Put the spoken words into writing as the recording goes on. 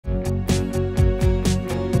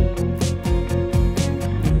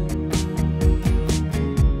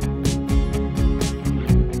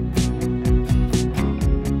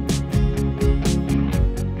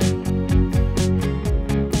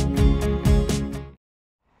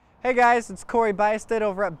Hey guys, it's coBuystedt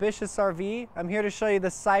over at BISH'S RV. I'm here to show you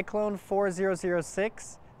the Cyclone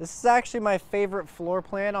 4006. This is actually my favorite floor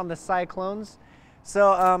plan on the Cyclones.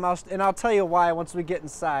 So, I'll tell you why once we get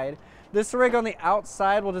inside. This rig on the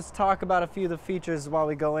outside, we'll just talk about a few of the features while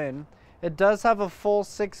we go in. It does have a full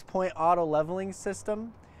 6-point auto leveling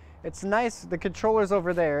system. It's nice, the controller's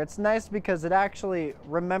over there. It's nice because it actually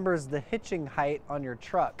remembers the hitching height on your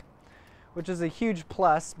truck, which is a huge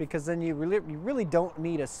plus because then you really don't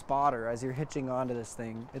need a spotter as you're hitching onto this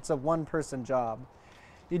thing. It's a one-person job.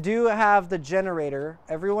 You do have the generator.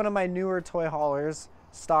 Every one of my newer toy haulers,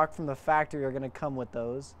 stock from the factory, are going to come with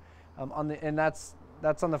those. And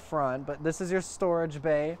that's on the front, but this is your storage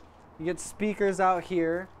bay. You get speakers out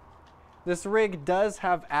here. This rig does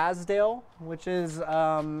have Azdale, which is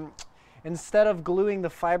instead of gluing the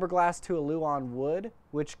fiberglass to a Luan wood,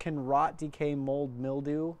 which can rot, decay, mold,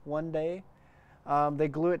 mildew one day, they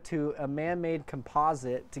glue it to a man-made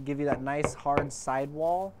composite to give you that nice hard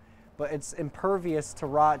sidewall, but it's impervious to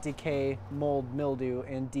rot, decay, mold, mildew,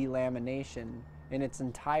 and delamination in its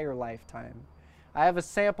entire lifetime. I have a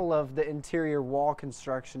sample of the interior wall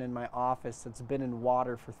construction in my office that's been in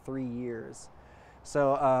water for 3 years.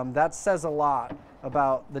 So that says a lot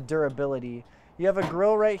about the durability. You have a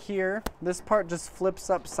grill right here. This part just flips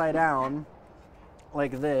upside down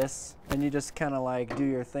like this, and you just kind of like do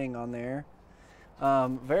your thing on there.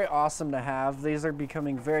 Very awesome to have. These are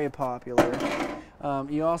becoming very popular.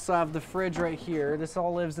 You also have the fridge right here. This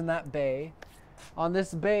all lives in that bay. On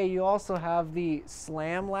this bay, you also have the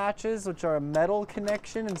slam latches, which are a metal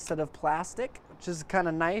connection instead of plastic, which is kind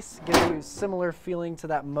of nice. Gives you a similar feeling to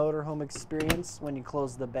that motorhome experience when you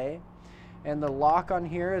close the bay. And the lock on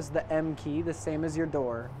here is the M key, the same as your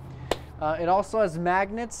door. It also has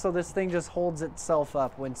magnets, so this thing just holds itself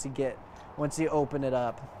up once you open it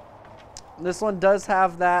up. This one does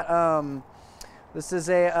have that. This is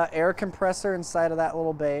a air compressor inside of that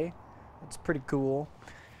little bay. It's pretty cool.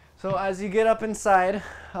 So as you get up inside,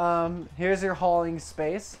 here's your hauling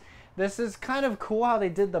space. This is kind of cool how they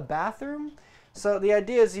did the bathroom. So the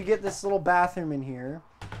idea is you get this little bathroom in here.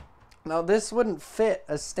 Now this wouldn't fit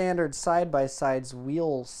a standard side-by-side's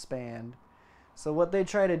wheel span. So what they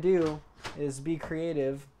try to do is be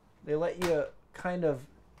creative. They let you kind of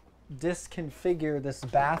disconfigure this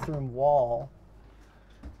bathroom wall,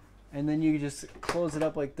 and then you just close it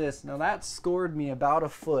up like this. Now that scored me about a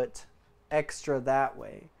foot extra that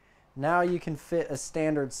way. Now you can fit a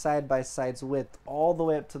standard side-by-side's width all the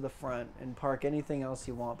way up to the front and park anything else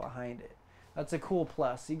you want behind it. That's a cool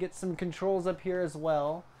plus. You get some controls up here as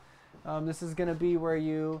well. This is going to be where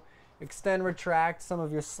you extend, retract some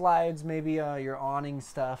of your slides, maybe your awning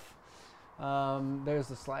stuff. There's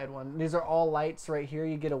the slide one. These are all lights right here.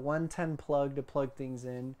 You get a 110 plug to plug things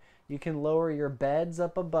in. You can lower your beds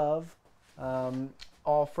up above,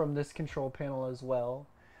 all from this control panel as well.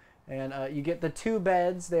 And you get the 2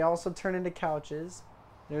 beds. They also turn into couches.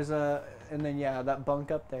 And then yeah, that bunk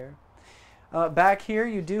up there. Back here,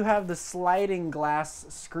 you do have the sliding glass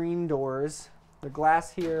screen doors. The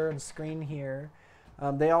glass here and screen here.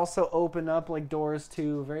 They also open up like doors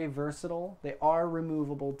too. Very versatile. They are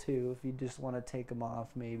removable too if you just want to take them off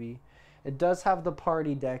maybe. It does have the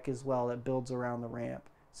party deck as well that builds around the ramp.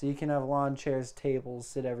 So you can have lawn chairs, tables,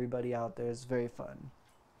 sit everybody out there. It's very fun.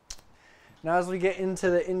 Now as we get into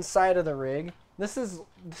the inside of the rig, this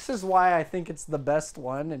is why I think it's the best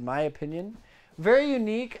one in my opinion. Very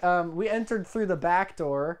unique. We entered through the back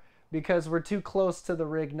door because we're too close to the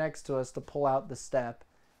rig next to us to pull out the step.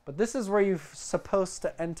 But this is where you're supposed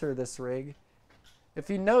to enter this rig. If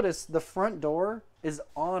you notice, the front door is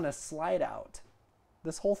on a slide out.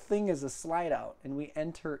 This whole thing is a slide out, and we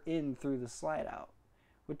enter in through the slide out,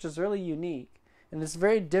 which is really unique. And it's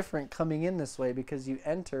very different coming in this way because you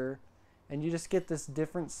enter and you just get this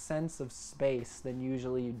different sense of space than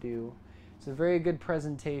usually you do. It's a very good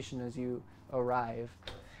presentation as you arrive.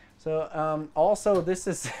 So also this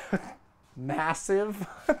is massive.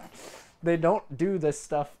 They don't do this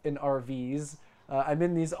stuff in RVs. I'm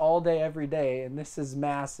in these all day, every day, and this is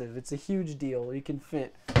massive. It's a huge deal. You can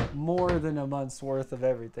fit more than a month's worth of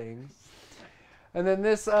everything. And then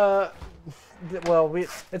this,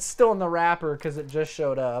 it's still in the wrapper because it just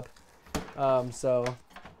showed up. So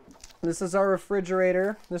this is our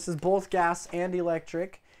refrigerator. This is both gas and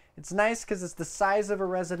electric. It's nice because it's the size of a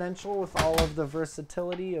residential with all of the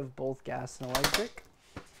versatility of both gas and electric.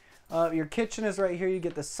 Your kitchen is right here. You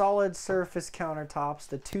get the solid surface countertops,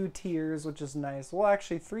 the 2 tiers, which is nice. Well,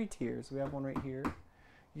 actually 3 tiers. We have one right here.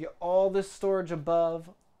 You get all this storage above,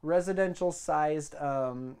 residential sized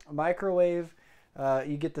microwave.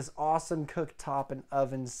 You get this awesome cooktop and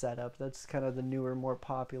oven setup. That's kind of the newer, more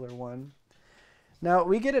popular one. Now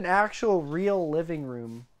we get an actual real living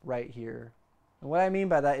room right here. And what I mean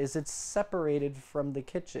by that is it's separated from the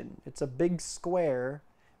kitchen. It's a big square,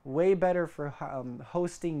 way better for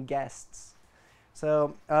hosting guests.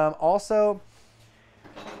 So also,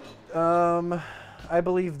 I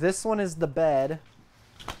believe this one is the bed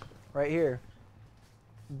right here.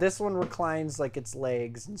 This one reclines like its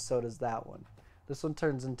legs, and so does that one. This one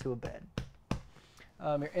turns into a bed.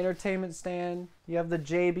 Your entertainment stand, you have the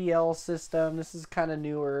JBL system. This is kind of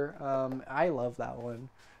newer. I love that one.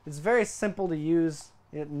 It's very simple to use.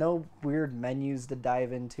 No weird menus to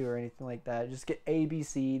dive into or anything like that. Just get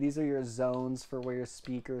ABC. These are your zones for where your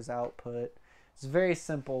speakers output. It's very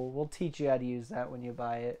simple. We'll teach you how to use that when you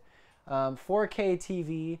buy it. 4K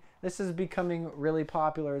TV. This is becoming really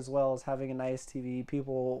popular as well as having a nice TV.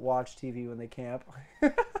 People watch TV when they camp.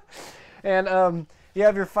 And you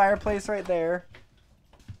have your fireplace right there.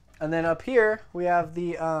 And then up here, we have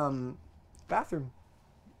the bathroom.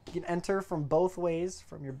 You can enter from both ways,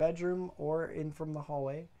 from your bedroom or in from the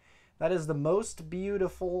hallway. That is the most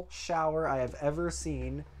beautiful shower I have ever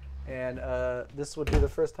seen. And this would be the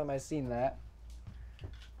first time I've seen that.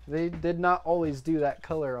 They did not always do that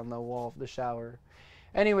color on the wall of the shower.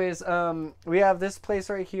 Anyways, we have this place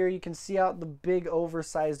right here. You can see out the big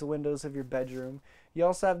oversized windows of your bedroom. You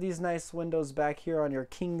also have these nice windows back here on your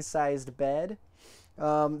king-sized bed.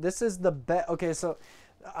 This is the bed. Okay, so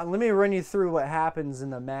let me run you through what happens in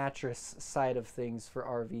the mattress side of things for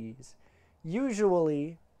RVs.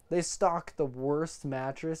 Usually, they stock the worst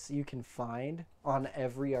mattress you can find on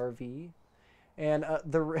every RV. And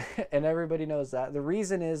and everybody knows that. The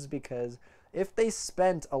reason is because if they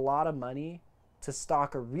spent a lot of money to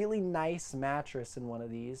stock a really nice mattress in one of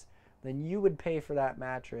these, then you would pay for that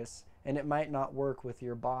mattress and it might not work with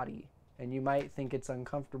your body. And you might think it's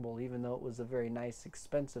uncomfortable even though it was a very nice,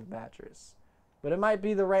 expensive mattress. But it might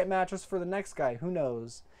be the right mattress for the next guy. Who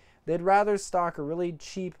knows? They'd rather stock a really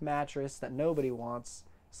cheap mattress that nobody wants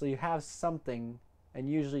so you have something, and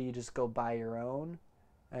usually you just go buy your own.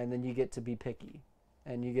 And then you get to be picky,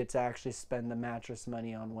 and you get to actually spend the mattress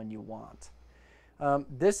money on when you want.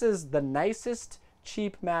 This is the nicest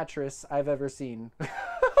cheap mattress I've ever seen.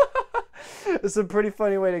 It's a pretty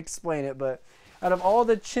funny way to explain it, but out of all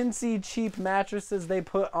the chintzy cheap mattresses they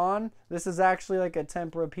put on, this is actually like a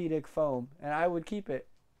Tempur-Pedic foam, and I would keep it.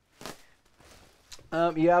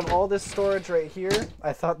 You have all this storage right here.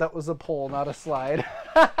 I thought that was a pole, not a slide.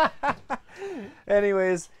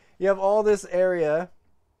 Anyways, you have all this area.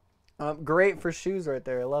 Great for shoes right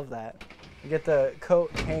there. I love that. You get the coat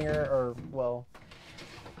hanger, or, well,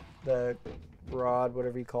 the rod,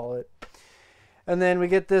 whatever you call it. And then we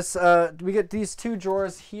get this, we get these two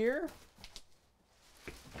drawers here.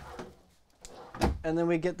 And then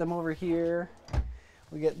we get them over here.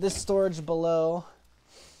 We get this storage below.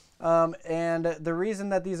 And the reason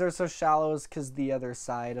that these are so shallow is because the other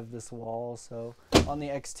side of this wall. So on the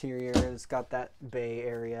exterior, it's got that bay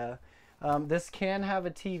area. This can have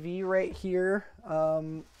a TV right here.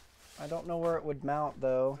 I don't know where it would mount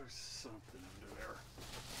though. There's something under there.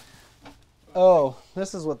 Oh,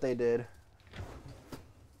 this is what they did.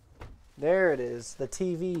 There it is, the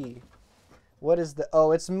TV. What is the,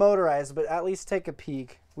 oh, it's motorized, but at least take a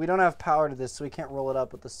peek. We don't have power to this, so we can't roll it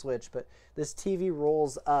up with the switch, but this TV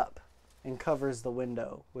rolls up and covers the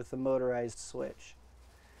window with the motorized switch.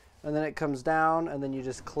 And then it comes down, and then you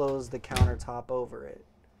just close the countertop over it.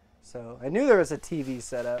 So I knew there was a TV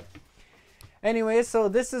setup. Anyway, so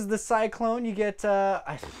this is the Cyclone. You get,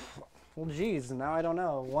 well, geez, now I don't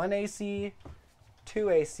know. 1 AC, 2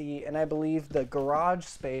 AC, and I believe the garage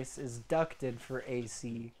space is ducted for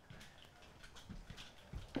AC.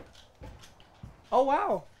 Oh,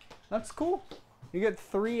 wow. That's cool. You get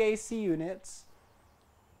 3 AC units,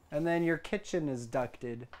 and then your kitchen is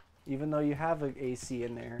ducted, even though you have an AC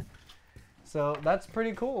in there. So that's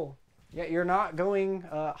pretty cool. Yeah, you're not going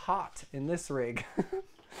hot in this rig.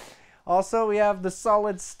 Also, we have the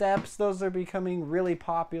solid steps. Those are becoming really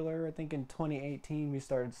popular. I think in 2018 we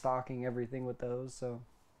started stocking everything with those. So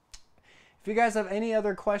if you guys have any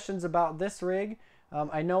other questions about this rig,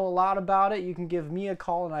 I know a lot about it. You can give me a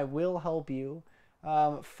call and I will help you.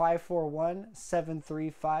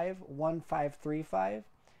 541-735-1535.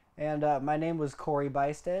 And my name was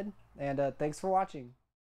coBuystedt, and thanks for watching.